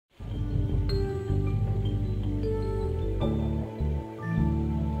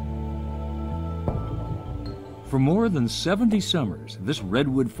For more than 70 summers, this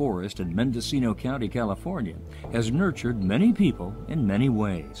redwood forest in Mendocino County, California, has nurtured many people in many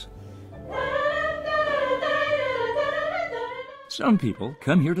ways. Some people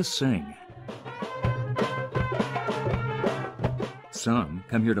come here to sing. Some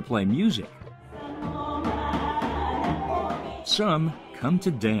come here to play music. Some come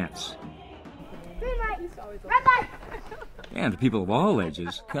to dance. And people of all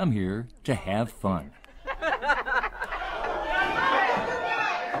ages come here to have fun.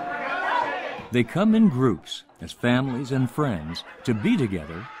 They come in groups as families and friends to be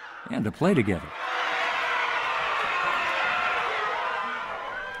together and to play together.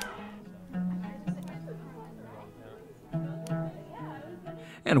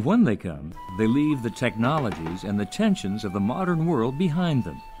 And when they come, they leave the technologies and the tensions of the modern world behind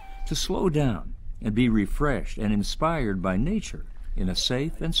them to slow down and be refreshed and inspired by nature in a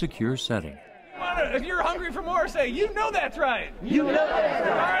safe and secure setting. If you're hungry for more, say, "You know that's right." You know that's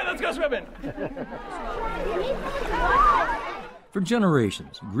right. All right, let's go swimming. For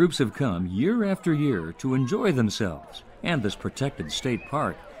generations, groups have come year after year to enjoy themselves and this protected state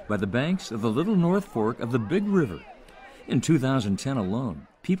park by the banks of the Little North Fork of the Big River. In 2010 alone,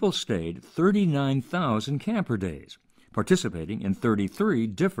 people stayed 39,000 camper days, participating in 33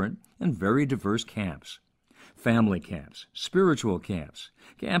 different and very diverse camps. Family camps, spiritual camps,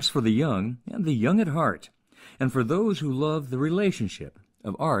 camps for the young and the young at heart, and for those who love the relationship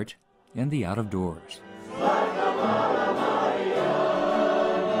of art and the out-of-doors.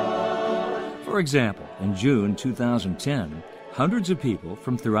 For example, in June 2010, hundreds of people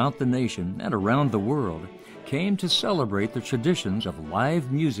from throughout the nation and around the world came to celebrate the traditions of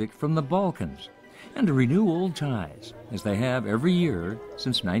live music from the Balkans and to renew old ties, as they have every year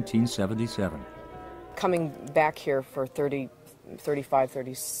since 1977. Coming back here for 30, 35,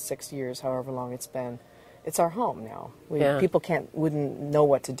 36 years, however long it's been, it's our home now. People wouldn't know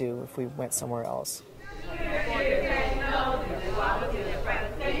what to do if we went somewhere else.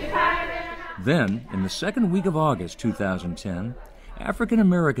 Then, in the second week of August 2010, African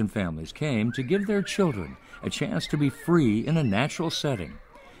American families came to give their children a chance to be free in a natural setting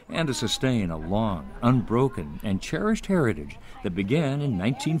and to sustain a long, unbroken, and cherished heritage that began in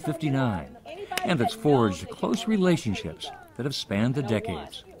 1959 and that's forged close relationships that have spanned the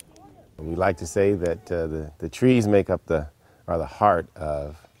decades. We like to say that the trees make up the heart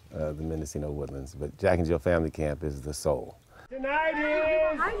of the Mendocino Woodlands, but Jack and Jill Family Camp is the soul. Tonight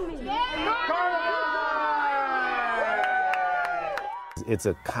is It's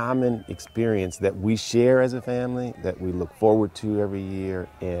a common experience that we share as a family, that we look forward to every year,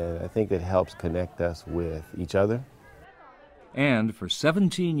 and I think it helps connect us with each other. And for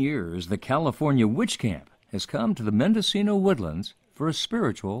 17 years, the California Witch Camp has come to the Mendocino Woodlands for a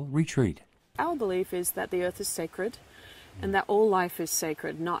spiritual retreat. Our belief is that the earth is sacred and that all life is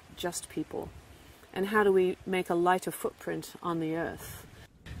sacred, not just people. And how do we make a lighter footprint on the earth?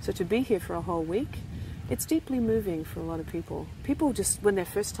 So to be here for a whole week, it's deeply moving for a lot of people. People just, when they're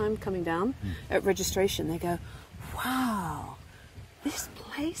first time coming down at registration, they go, wow, this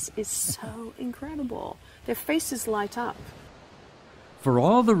place is so incredible. Their faces light up. For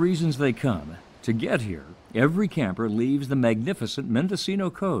all the reasons they come, to get here, every camper leaves the magnificent Mendocino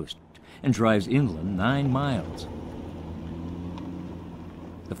coast and drives inland 9 miles.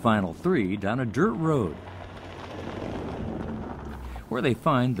 The final 3 down a dirt road, where they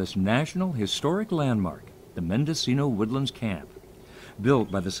find this national historic landmark, the Mendocino Woodlands Camp. Built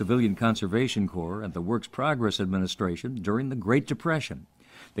by the Civilian Conservation Corps and the Works Progress Administration during the Great Depression,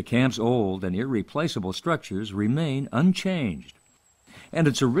 the camp's old and irreplaceable structures remain unchanged. And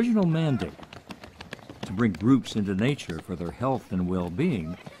its original mandate, to bring groups into nature for their health and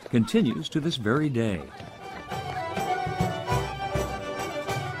well-being, continues to this very day.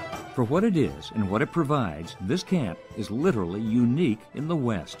 For what it is and what it provides, this camp is literally unique in the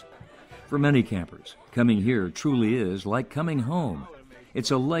West. For many campers, coming here truly is like coming home.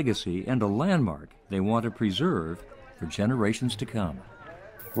 It's a legacy and a landmark they want to preserve for generations to come.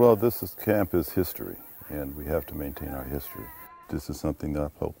 Well, camp is history, and we have to maintain our history. This is something that I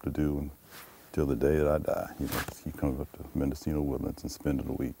hope to do until the day that I die. You know, keep coming up to Mendocino Woodlands and spending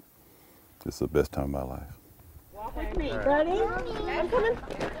a week. It's the best time of my life. Walk with me, buddy. I'm coming.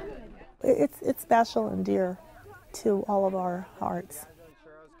 It's special and dear to all of our hearts.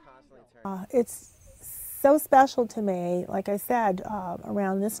 It's so special to me. Like I said,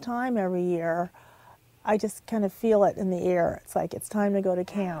 around this time every year, I just kind of feel it in the air. It's like it's time to go to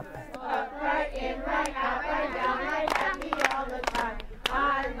camp. Up, right in, right out, right down, right happy all the time.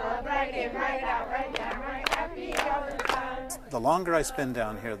 I'm up, right in, right out, right down, right happy all the time. The longer I spend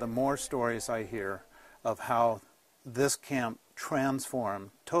down here, the more stories I hear of how this camp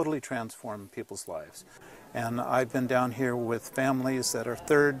totally transformed people's lives. And I've been down here with families that are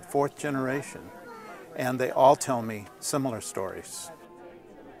third, fourth generation, and they all tell me similar stories.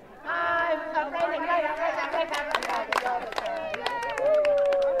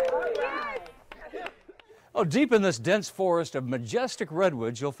 Oh, deep in this dense forest of majestic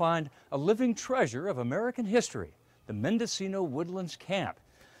redwoods, you'll find a living treasure of American history, the Mendocino Woodlands Camp.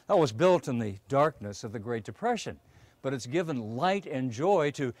 That was built in the darkness of the Great Depression, but it's given light and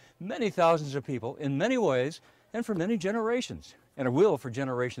joy to many thousands of people in many ways and for many generations, and it will for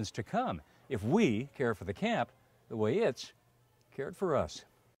generations to come if we care for the camp the way it's cared for us.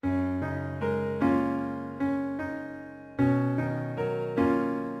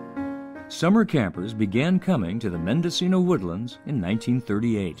 Summer campers began coming to the Mendocino Woodlands in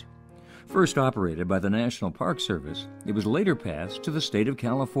 1938. First operated by the National Park Service, it was later passed to the state of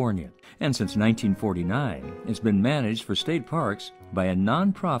California. And since 1949, it's been managed for state parks by a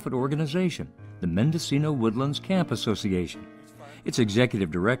nonprofit organization, the Mendocino Woodlands Camp Association. Its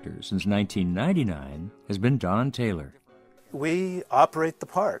executive director since 1999 has been Don Taylor. We operate the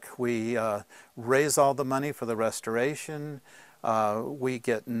park. We raise all the money for the restoration. We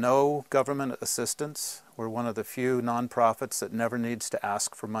get no government assistance. We're one of the few nonprofits that never needs to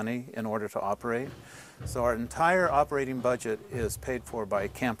ask for money in order to operate. So our entire operating budget is paid for by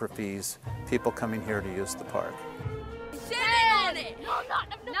camper fees, people coming here to use the park. Sit on it! No,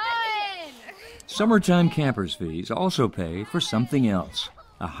 none! Summertime campers' fees also pay for something else,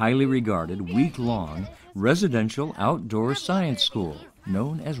 a highly regarded week-long residential outdoor science school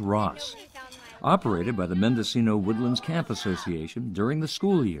known as ROSS. Operated by the Mendocino Woodlands Camp Association during the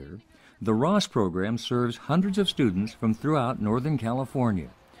school year, the ROSS program serves hundreds of students from throughout Northern California,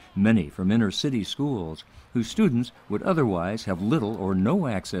 many from inner-city schools whose students would otherwise have little or no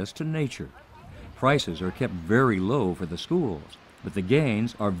access to nature. Prices are kept very low for the schools, but the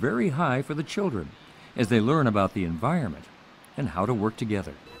gains are very high for the children as they learn about the environment and how to work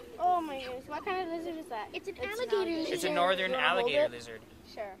together. Oh my goodness, what kind of lizard is that? It's an alligator lizard. It's a northern alligator lizard.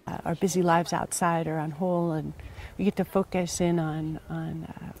 Sure. Our busy lives outside are on hold, and we get to focus in on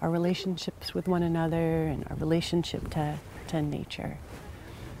our relationships with one another and our relationship to nature.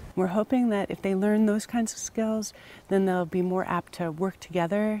 We're hoping that if they learn those kinds of skills, then they'll be more apt to work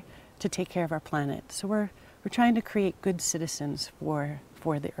together to take care of our planet. So we're trying to create good citizens for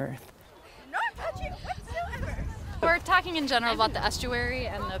the earth. Not touching whatsoever. We're talking in general about the estuary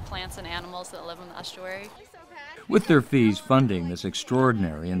and the plants and animals that live in the estuary. With their fees funding this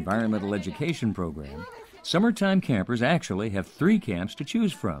extraordinary environmental education program, summertime campers actually have 3 camps to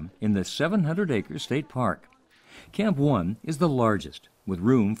choose from in the 700-acre state park. Camp 1 is the largest, with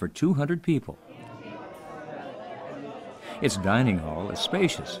room for 200 people. Its dining hall is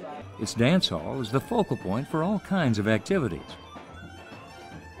spacious. Its dance hall is the focal point for all kinds of activities.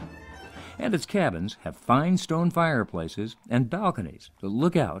 And its cabins have fine stone fireplaces and balconies that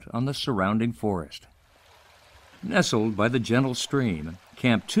look out on the surrounding forest. Nestled by the gentle stream,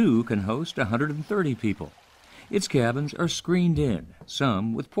 Camp 2 can host 130 people. Its cabins are screened in,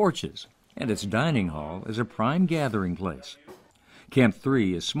 some with porches, and its dining hall is a prime gathering place. Camp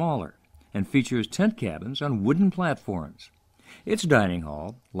 3 is smaller and features tent cabins on wooden platforms. Its dining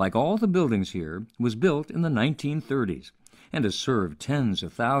hall, like all the buildings here, was built in the 1930s and has served tens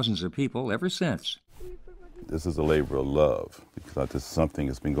of thousands of people ever since. This is a labor of love, because this is something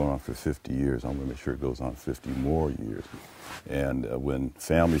that's been going on for 50 years. I want to make sure it goes on 50 more years. And when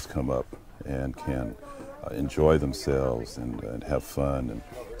families come up and can enjoy themselves and have fun and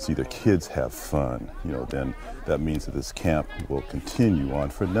see their kids have fun, then that means that this camp will continue on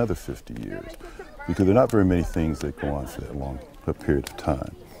for another 50 years, because there are not very many things that go on for that long a period of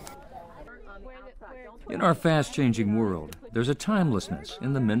time. In our fast-changing world, there's a timelessness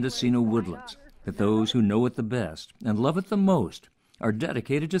in the Mendocino Woodlands that those who know it the best and love it the most are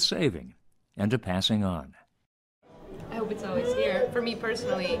dedicated to saving and to passing on. I hope it's always here. For me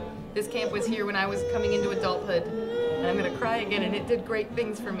personally, this camp was here when I was coming into adulthood, and I'm going to cry again, and it did great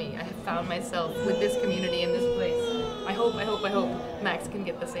things for me. I have found myself with this community in this place. I hope Max can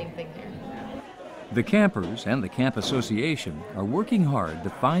get the same thing here. The campers and the Camp Association are working hard to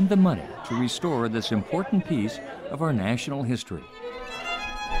find the money to restore this important piece of our national history.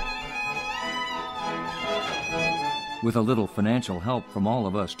 With a little financial help from all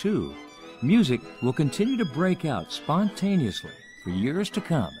of us, too, music will continue to break out spontaneously for years to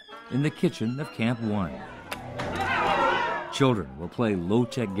come in the kitchen of Camp 1. Children will play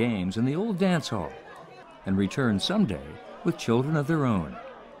low-tech games in the old dance hall and return someday with children of their own.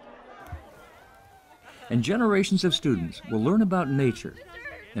 And generations of students will learn about nature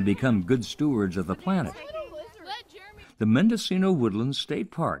and become good stewards of the planet. The Mendocino Woodlands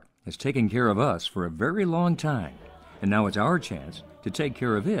State Park has taken care of us for a very long time, and now it's our chance to take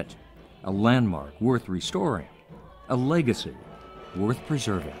care of it, a landmark worth restoring, a legacy worth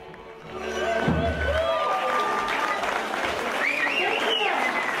preserving.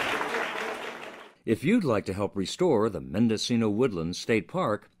 If you'd like to help restore the Mendocino Woodlands State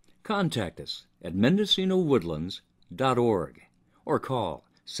Park, contact us at mendocinowoodlands.org or call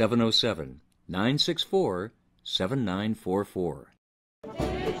 707-964-7944.